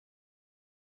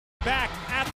Back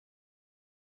at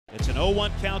it's an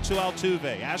 0-1 count to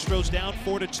Altuve. Astros down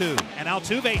 4-2. And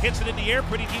Altuve hits it in the air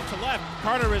pretty deep to left.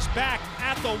 Carter is back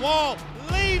at the wall,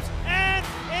 leaves, and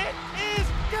it is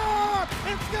gone!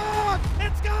 It's gone!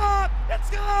 It's gone! It's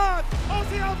gone!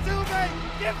 Jose Altuve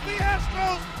gives the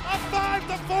Astros a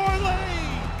 5-4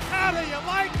 lead! How do you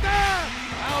like that?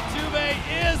 Altuve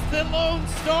is the Lone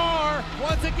Star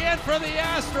once again for the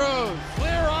Astros.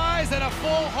 Clear eyes and a full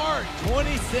heart.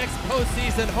 26th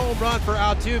postseason home run for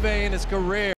Altuve in his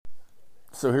career.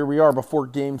 So here we are before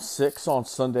Game 6 on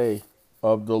Sunday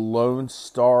of the Lone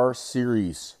Star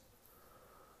Series.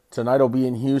 Tonight will be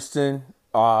in Houston.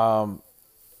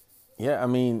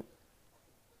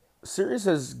 Series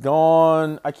has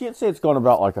gone, I can't say it's gone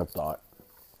about like I thought.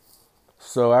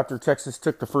 So after Texas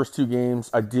took the first two games,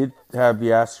 I did have the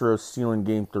Astros stealing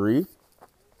Game 3.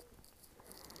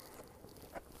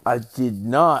 I did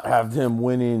not have them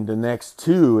winning the next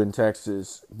two in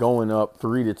Texas, going up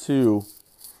 3-2.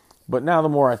 But now the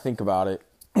more I think about it,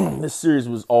 this series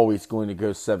was always going to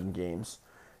go 7 games.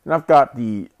 And I've got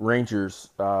the Rangers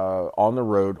on the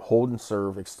road, hold and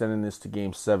serve, extending this to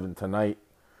Game 7 tonight.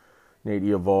 Nate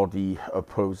Eovaldi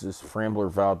opposes Framber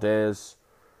Valdez.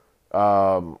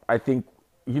 I think,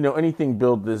 anything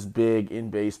built this big in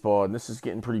baseball, and this is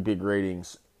getting pretty big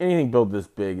ratings, anything built this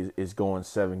big is going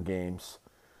 7 games.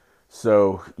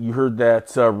 So you heard that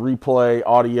replay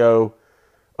audio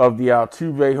of the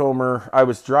Altuve homer. I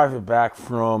was driving back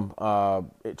from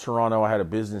Toronto. I had a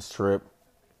business trip,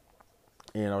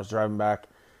 and I was driving back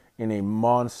in a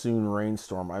monsoon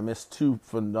rainstorm. I missed 2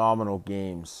 phenomenal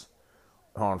games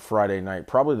on Friday night,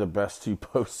 probably the best 2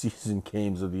 postseason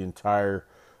games of the entire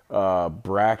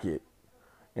bracket.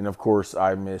 And of course,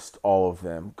 I missed all of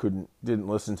them. Didn't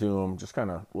listen to them. Just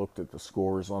kind of looked at the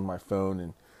scores on my phone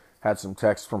and had some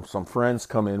texts from some friends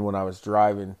come in when I was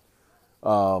driving.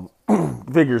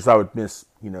 Figures I would miss,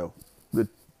 the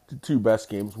 2 best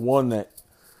games. One that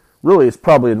really is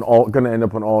probably going to end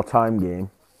up an all-time game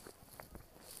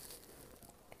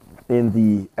in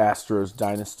the Astros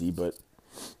dynasty. But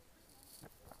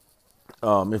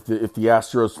if the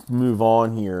Astros move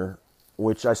on here,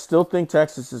 which I still think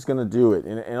Texas is going to do it,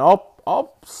 and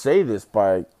I'll say this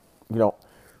by,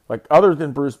 other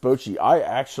than Bruce Bochy, I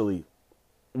actually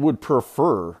would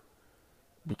prefer,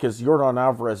 because Yordan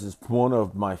Alvarez is one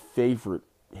of my favorite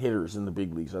hitters in the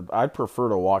big leagues. I'd prefer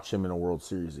to watch him in a World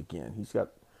Series again. He's got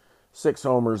 6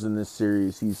 homers in this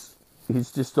series. He's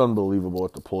just unbelievable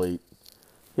at the plate.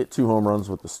 Hit 2 home runs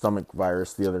with the stomach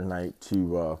virus the other night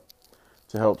to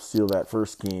help seal that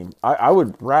first game. I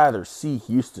would rather see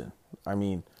Houston. I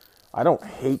mean, I don't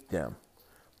hate them,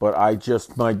 but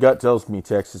my gut tells me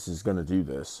Texas is going to do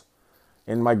this.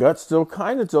 And my gut still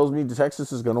kind of tells me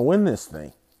Texas is going to win this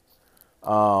thing.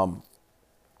 The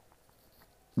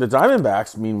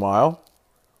Diamondbacks, meanwhile,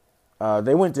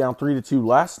 they went down 3-2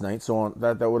 last night, so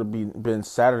that would have been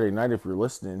Saturday night if you're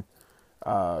listening.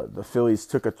 The Phillies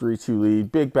took a 3-2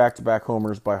 lead, big back-to-back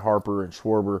homers by Harper and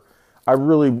Schwarber. I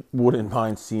really wouldn't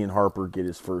mind seeing Harper get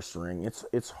his first ring.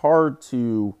 It's hard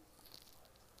to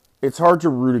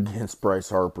root against Bryce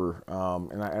Harper,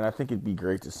 and I think it'd be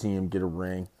great to see him get a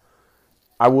ring.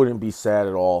 I wouldn't be sad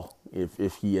at all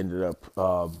if he ended up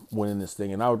winning this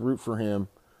thing, and I would root for him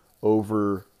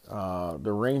over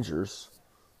the Rangers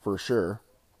for sure.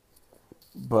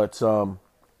 But just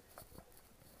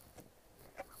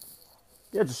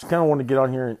kind of want to get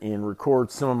on here and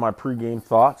record some of my pregame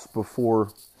thoughts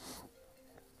before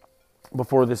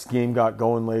this game got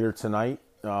going later tonight.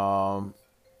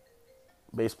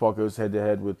 Baseball goes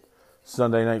head-to-head with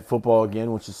Sunday Night Football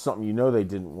again, which is something they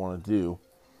didn't want to do.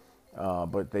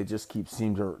 But they just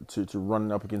seem to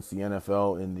run up against the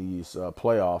NFL in these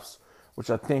playoffs, which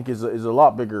I think is a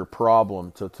lot bigger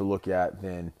problem to look at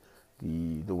than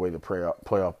the way the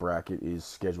playoff bracket is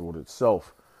scheduled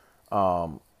itself.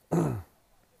 But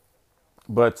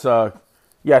I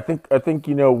think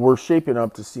we're shaping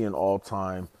up to see an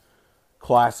all-time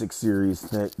classic series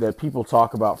that people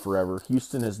talk about forever.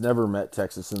 Houston has never met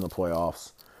Texas in the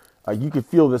playoffs. You could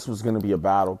feel this was going to be a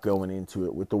battle going into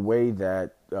it with the way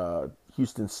that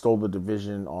Houston stole the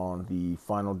division on the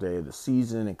final day of the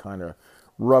season and kind of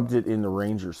rubbed it in the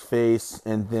Rangers' face.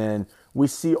 And then we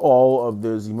see all of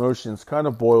those emotions kind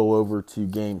of boil over to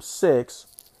Game 6,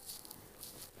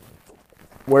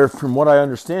 where, from what I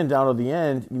understand, down to the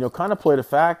end, kind of played a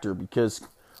factor because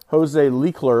Jose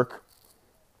Leclerc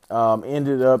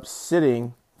ended up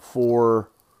sitting for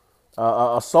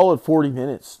a solid 40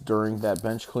 minutes during that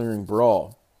bench-clearing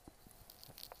brawl.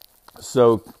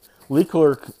 So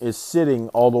Leclerc is sitting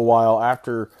all the while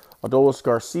after Adolis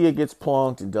Garcia gets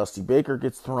plunked and Dusty Baker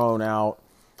gets thrown out.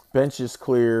 Bench is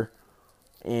clear.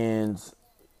 And,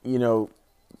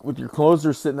 with your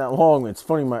closer sitting that long, it's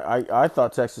funny. I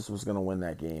thought Texas was going to win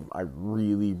that game. I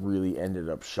really, really ended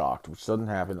up shocked, which doesn't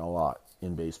happen a lot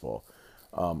in baseball.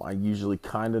 I usually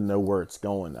kind of know where it's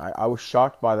going. I was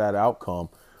shocked by that outcome.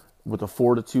 With a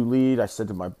 4-2 lead, I said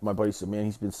to my buddy, said, man,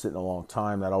 he's been sitting a long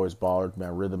time. That always bothered my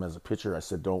rhythm as a pitcher. I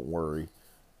said, don't worry.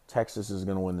 Texas is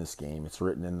going to win this game. It's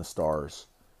written in the stars.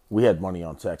 We had money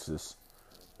on Texas.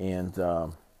 And,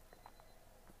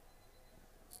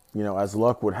 as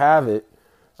luck would have it,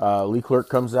 Lee Clerk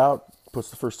comes out, puts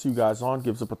the first two guys on,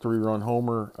 gives up a 3-run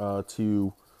homer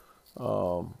to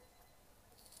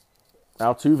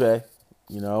Altuve,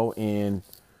 and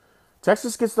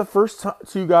Texas gets the first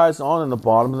two guys on in the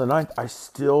bottom of the ninth. I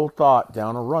still thought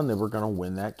down a run they were going to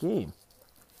win that game.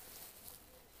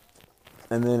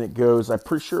 And then it goes, I'm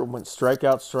pretty sure it went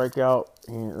strikeout,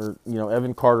 or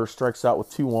Evan Carter strikes out with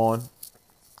 2 on.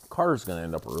 Carter's going to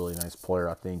end up a really nice player,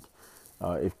 I think,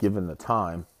 if given the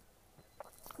time.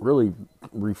 Really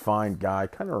refined guy.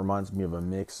 Kind of reminds me of a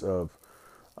mix of,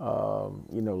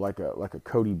 like a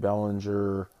Cody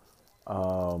Bellinger,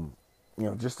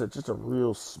 just a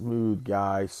real smooth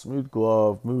guy, smooth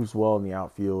glove, moves well in the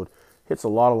outfield, hits a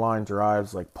lot of line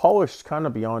drives, like polished kind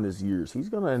of beyond his years. He's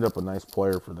going to end up a nice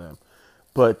player for them.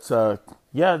 But, so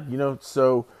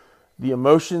the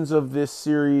emotions of this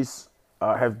series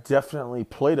have definitely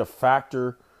played a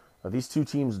factor. These two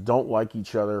teams don't like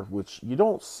each other, which you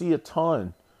don't see a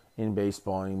ton in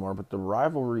baseball anymore, but the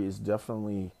rivalry is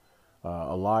definitely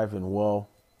alive and well.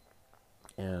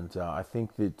 And I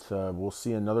think that we'll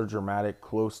see another dramatic,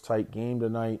 close, tight game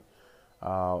tonight.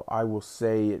 I will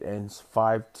say it ends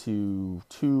 5-2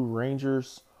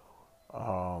 Rangers.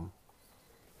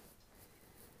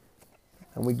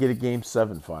 And we get a Game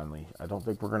 7 finally. I don't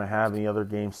think we're going to have any other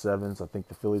Game 7s. I think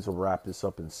the Phillies will wrap this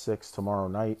up in 6 tomorrow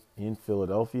night in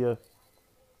Philadelphia.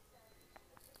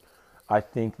 I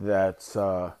think that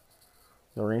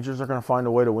the Rangers are going to find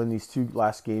a way to win these 2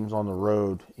 last games on the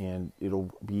road, and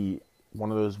it'll be one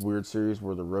of those weird series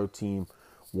where the road team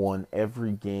won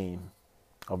every game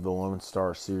of the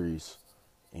Lonestar series.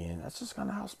 And that's just kind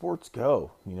of how sports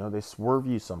go. They swerve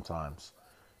you sometimes.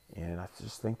 And I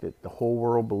just think that the whole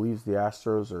world believes the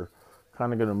Astros are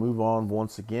kind of going to move on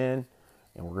once again,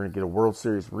 and we're going to get a World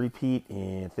Series repeat,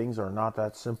 and things are not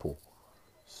that simple.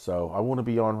 So I want to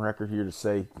be on record here to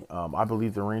say I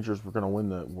believe the Rangers were going to win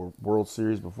the World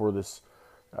Series before this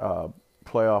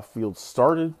playoff field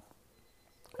started,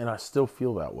 and I still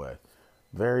feel that way.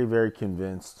 Very, very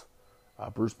convinced.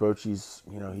 Bruce Bochy's,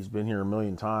 he's been here a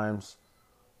million times.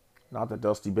 Not that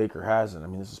Dusty Baker hasn't. I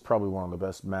mean, this is probably one of the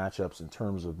best matchups in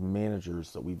terms of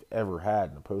managers that we've ever had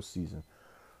in the postseason.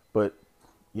 But,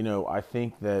 I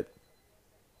think that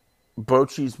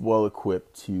Bochy's well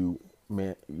equipped to,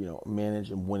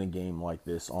 manage and win a game like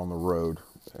this on the road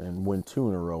and win 2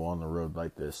 in a row on the road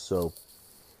like this. So,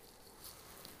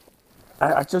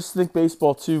 I just think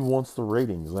baseball, too, wants the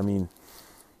ratings. I mean,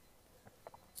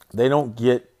 they don't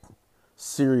get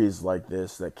series like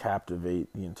this that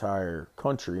captivate the entire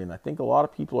country, and I think a lot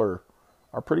of people are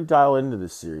pretty dialed into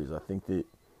this series. I think that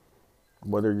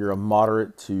whether you're a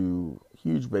moderate to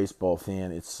huge baseball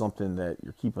fan, it's something that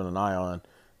you're keeping an eye on.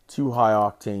 2 high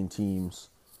octane teams,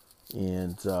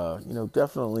 and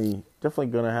definitely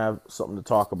going to have something to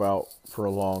talk about for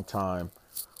a long time.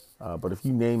 But if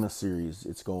you name a series,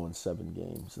 it's going 7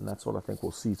 games, and that's what I think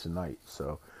we'll see tonight.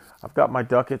 So I've got my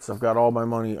ducats. I've got all my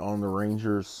money on the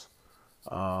Rangers.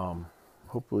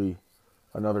 Hopefully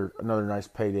another nice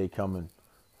payday coming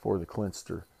for the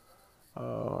Clinster.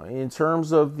 In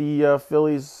terms of the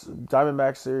Phillies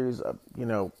Diamondback series,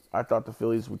 I thought the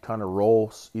Phillies would kind of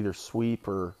roll, either sweep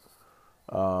or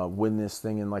win this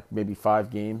thing in like maybe 5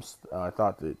 games. I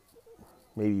thought that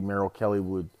maybe Merrill Kelly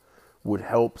would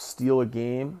help steal a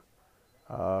game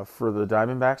for the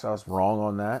Diamondbacks. I was wrong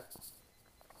on that.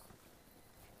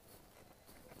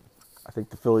 I think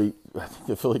the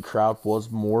Philly crowd was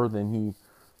more than he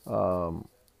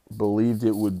believed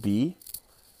it would be.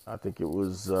 I think it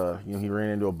was, he ran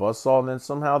into a buzzsaw, and then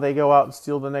somehow they go out and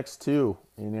steal the next 2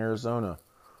 in Arizona.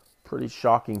 Pretty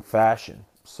shocking fashion.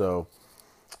 So,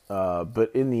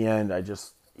 but in the end, I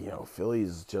just, Philly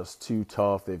is just too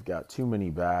tough. They've got too many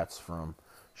bats, from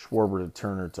Schwarber to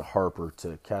Turner to Harper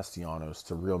to Castellanos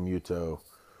to Real Muto.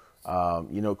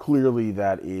 Clearly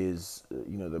that is,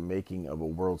 the making of a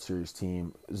World Series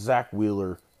team. Zach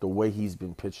Wheeler, the way he's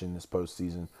been pitching this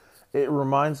postseason, it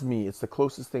reminds me, it's the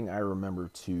closest thing I remember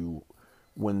to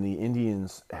when the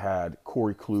Indians had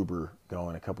Corey Kluber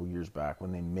going a couple years back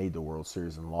when they made the World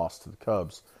Series and lost to the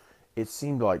Cubs. It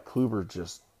seemed like Kluber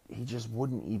just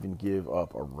wouldn't even give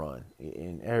up a run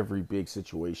in every big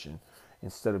situation.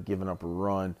 instead of giving up a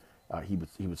run, he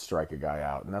would strike a guy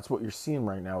out. And that's what you're seeing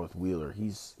right now with Wheeler.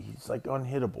 He's like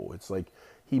unhittable. It's like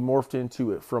he morphed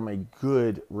into it from a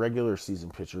good regular season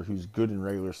pitcher who's good in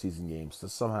regular season games to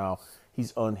somehow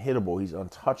he's unhittable, he's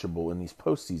untouchable in these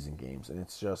postseason games. And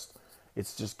it's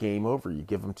just game over. You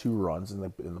give him 2 runs and the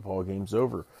ball game's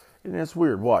over. And it's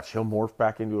weird. Watch, he'll morph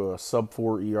back into a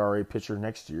sub-4 ERA pitcher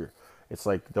next year. It's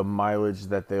like the mileage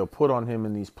that they'll put on him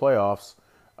in these playoffs,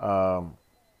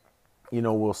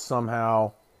 will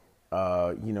somehow,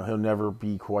 he'll never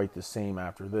be quite the same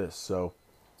after this. So,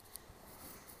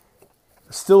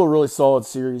 still a really solid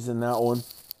series in that one.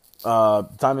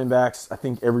 Diamondbacks, I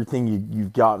think everything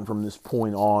you've gotten from this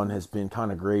point on has been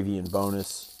kind of gravy and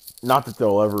bonus. Not that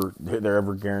they're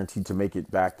ever guaranteed to make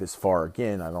it back this far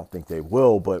again. I don't think they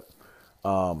will, but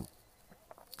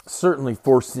certainly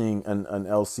forcing an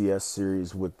LCS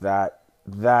series with that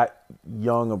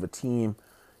young of a team,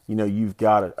 you've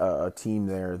got a team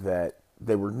there that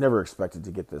they were never expected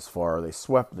to get this far. They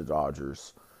swept the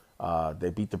Dodgers.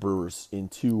 They beat the Brewers in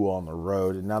 2 on the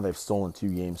road, and now they've stolen 2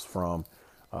 games from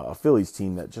a Phillies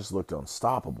team that just looked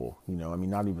unstoppable.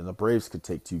 Not even the Braves could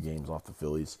take 2 games off the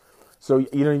Phillies. So,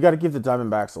 you got to give the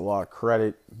Diamondbacks a lot of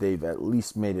credit. They've at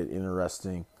least made it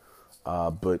interesting.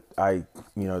 But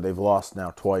they've lost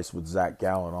now twice with Zach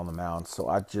Gallen on the mound. So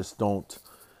I just don't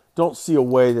see a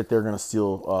way that they're going to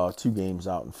steal 2 games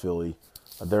out in Philly.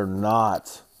 They're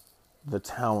not the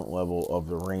talent level of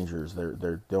the Rangers.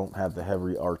 They don't have the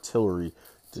heavy artillery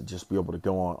to just be able to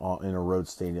go on in a road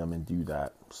stadium and do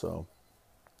that. So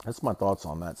that's my thoughts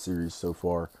on that series so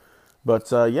far.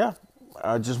 But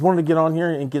I just wanted to get on here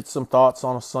and get some thoughts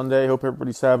on a Sunday. Hope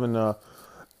everybody's having a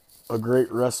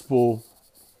great, restful,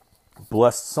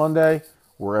 blessed Sunday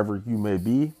wherever you may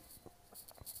be.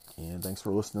 And thanks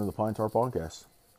for listening to the Pine Tar Podcast.